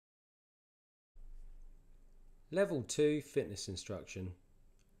Level 2 Fitness Instruction,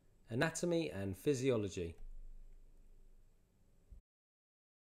 Anatomy and Physiology.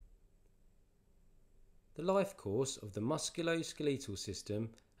 The life course of the musculoskeletal system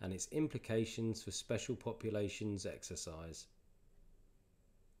and its implications for special populations exercise.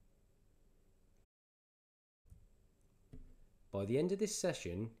 By the end of this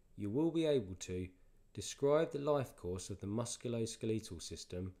session, you will be able to describe the life course of the musculoskeletal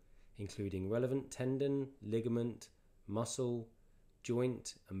system, including relevant tendon, ligament, muscle,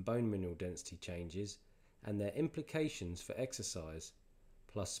 joint and bone mineral density changes and their implications for exercise,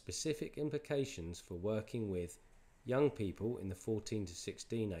 plus specific implications for working with young people in the 14 to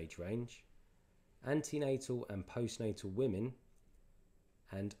 16 age range, antenatal and postnatal women,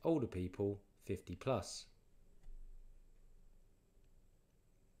 and older people 50 plus.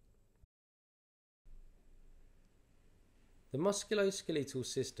 The musculoskeletal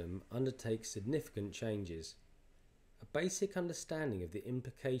system undertakes significant changes. A basic understanding of the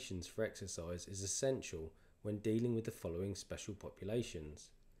implications for exercise is essential when dealing with the following special populations: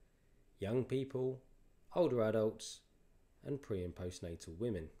 young people, older adults, and pre- and postnatal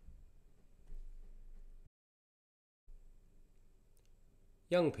women.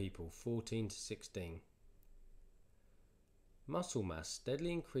 Young people 14 to 16. Muscle mass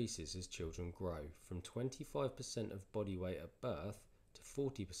steadily increases as children grow, from 25% of body weight at birth to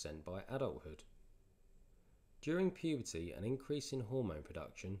 40% by adulthood. During puberty, an increase in hormone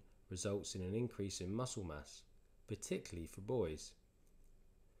production results in an increase in muscle mass, particularly for boys.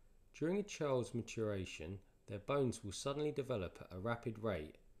 During a child's maturation, their bones will suddenly develop at a rapid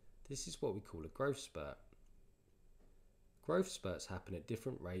rate. This is what we call a growth spurt. Growth spurts happen at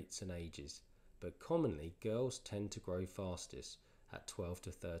different rates and ages, but commonly girls tend to grow fastest at 12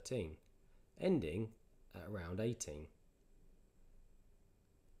 to 13, ending at around 18.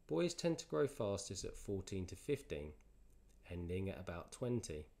 Boys tend to grow fastest at 14 to 15, ending at about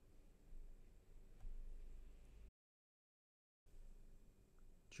 20.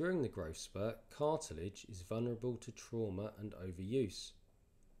 During the growth spurt, cartilage is vulnerable to trauma and overuse.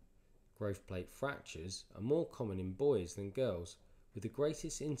 Growth plate fractures are more common in boys than girls, with the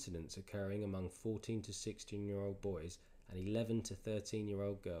greatest incidence occurring among 14 to 16-year-old boys and 11 to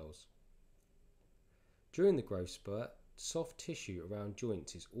 13-year-old girls. During the growth spurt, soft tissue around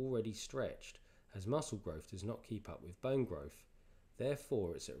joints is already stretched, as muscle growth does not keep up with bone growth.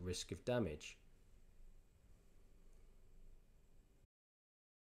 Therefore, it's at risk of damage.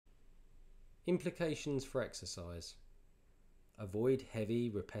 Implications for exercise: avoid heavy,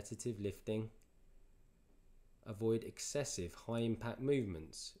 repetitive lifting. Avoid excessive high-impact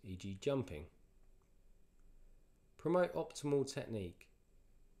movements, e.g. jumping. Promote optimal technique.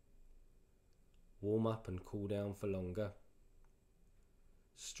 Warm up and cool down for longer.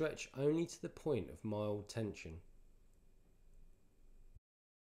 Stretch only to the point of mild tension.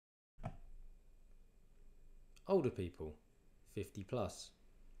 Older people, 50 plus.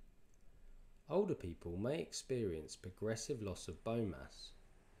 Older people may experience progressive loss of bone mass,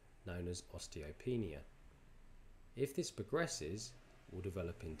 known as osteopenia. If this progresses, it will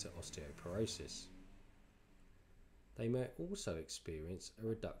develop into osteoporosis. They may also experience a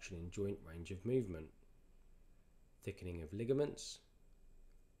reduction in joint range of movement, thickening of ligaments,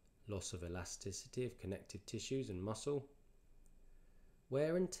 loss of elasticity of connective tissues and muscle,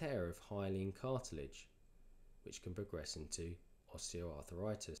 wear and tear of hyaline cartilage, which can progress into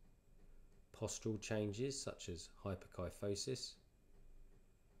osteoarthritis, postural changes such as hyperkyphosis,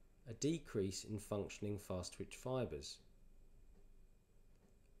 a decrease in functioning fast-twitch fibres,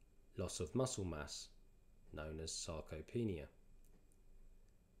 loss of muscle mass, known as sarcopenia,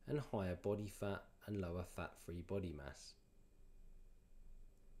 and higher body fat and lower fat-free body mass.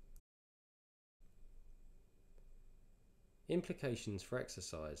 Implications for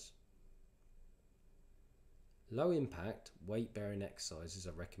exercise: low impact, weight-bearing exercises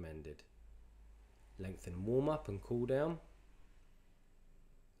are recommended. Lengthen warm-up and cool down.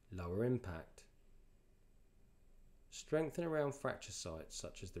 Lower impact. Strengthen around fracture sites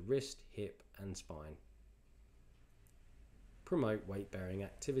such as the wrist, hip and spine. Promote weight-bearing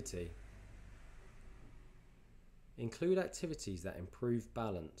activity. Include activities that improve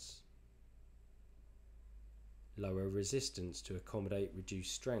balance. Lower resistance to accommodate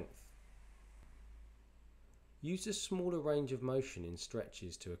reduced strength. Use a smaller range of motion in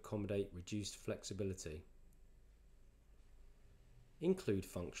stretches to accommodate reduced flexibility. Include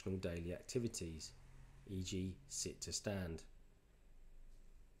functional daily activities, e.g. sit to stand.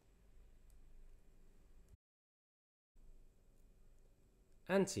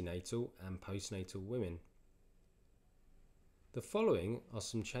 Antenatal and postnatal women. The following are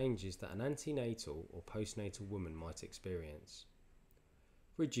some changes that an antenatal or postnatal woman might experience.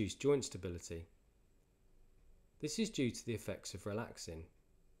 Reduced joint stability. This is due to the effects of relaxing.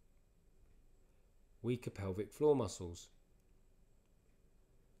 Weaker pelvic floor muscles.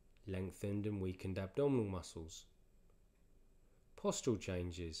 Lengthened and weakened abdominal muscles. Postural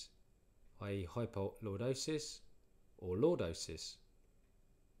changes, i.e. hypolordosis or lordosis.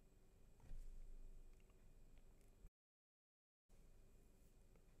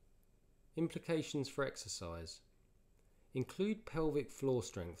 Implications for exercise include pelvic floor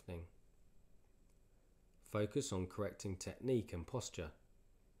strengthening. Focus on correcting technique and posture.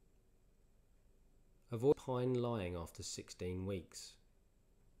 Avoid supine lying after 16 weeks.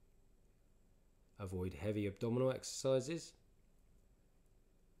 Avoid heavy abdominal exercises.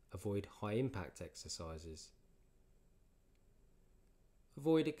 Avoid high impact exercises.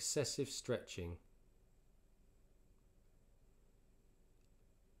 Avoid excessive stretching.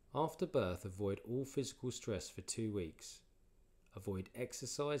 After birth, avoid all physical stress for 2 weeks. Avoid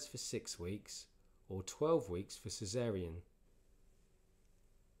exercise for 6 weeks or 12 weeks for caesarean.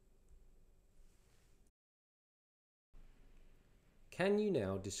 Can you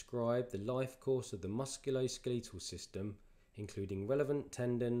now describe the life course of the musculoskeletal system, including relevant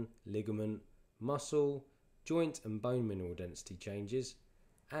tendon, ligament, muscle, joint and bone mineral density changes,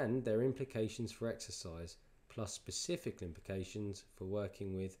 and their implications for exercise, plus specific implications for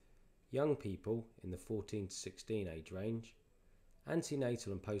working with young people in the 14 to 16 age range,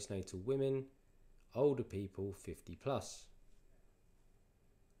 antenatal and postnatal women, older people 50 plus.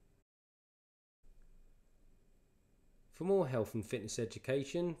 For more health and fitness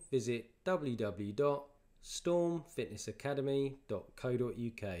education, visit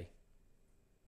www.stormfitnessacademy.co.uk.